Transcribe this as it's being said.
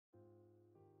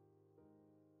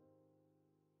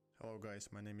Hello guys,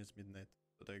 my name is Midnight.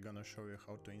 Today I'm gonna show you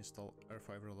how to install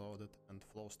R5 Reloaded and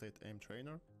Flowstate aim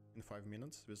trainer in 5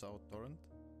 minutes without torrent.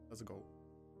 Let's go.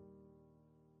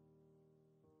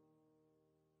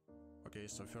 Okay,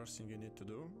 so first thing you need to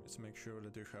do is make sure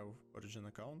that you have Origin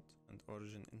account and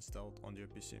Origin installed on your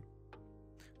PC.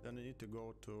 Then you need to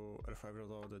go to R5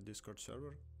 Reloaded Discord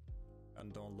server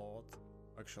and download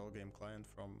actual game client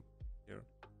from here,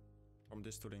 from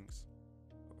these two links.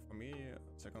 For me,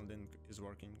 second link is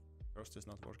working, first is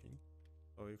not working.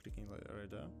 So you're clicking right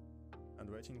there and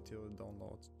waiting till it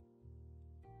downloads.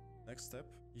 Next step,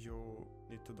 you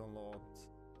need to download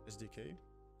SDK.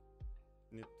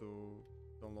 You need to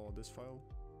download this file,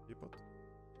 depot.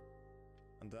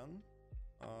 And then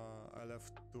I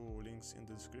left two links in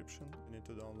the description. You need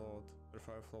to download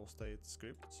R5 Flowstate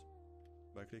scripts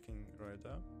by clicking right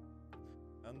there,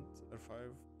 and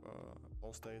R5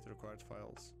 Flowstate required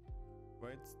files.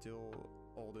 Wait till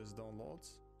all this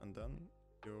downloads and then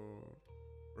you're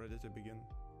ready to begin.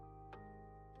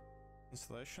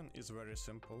 Installation is very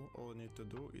simple. All you need to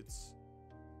do is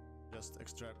just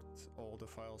extract all the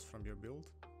files from your build.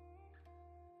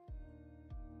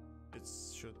 It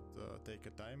should take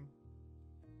a time,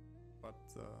 but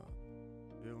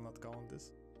we will not count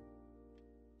this.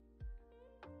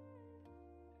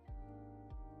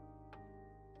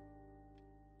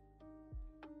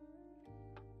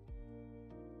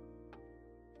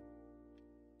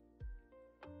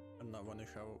 And now when you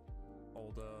have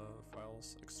all the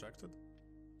files extracted,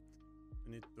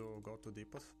 you need to go to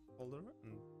depot folder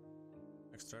and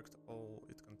extract all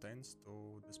it contains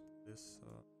to this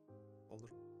folder.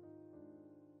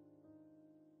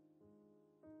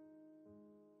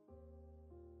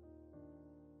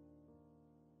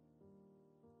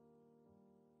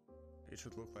 It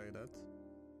should look like that.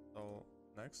 So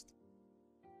next,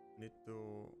 you need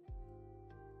to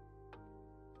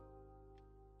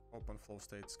open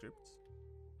Flowstate scripts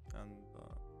and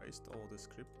paste all the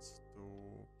scripts to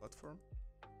platform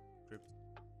script.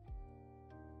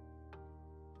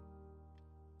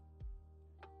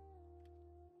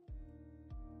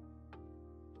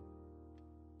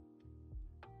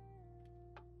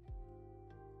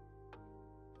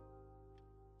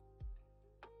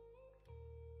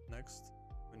 Next,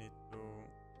 we need to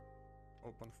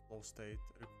open Flowstate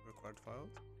required file.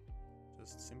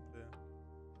 Just simply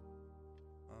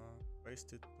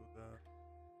paste it to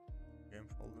the game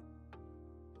folder.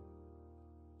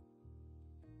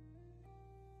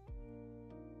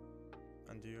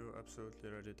 And you're absolutely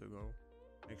ready to go.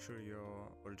 Make sure your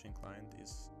Origin client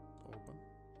is open.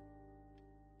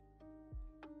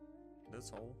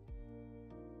 That's all.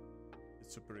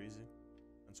 It's super easy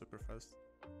and super fast.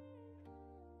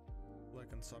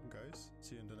 Like and sub guys,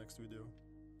 see you in the next video.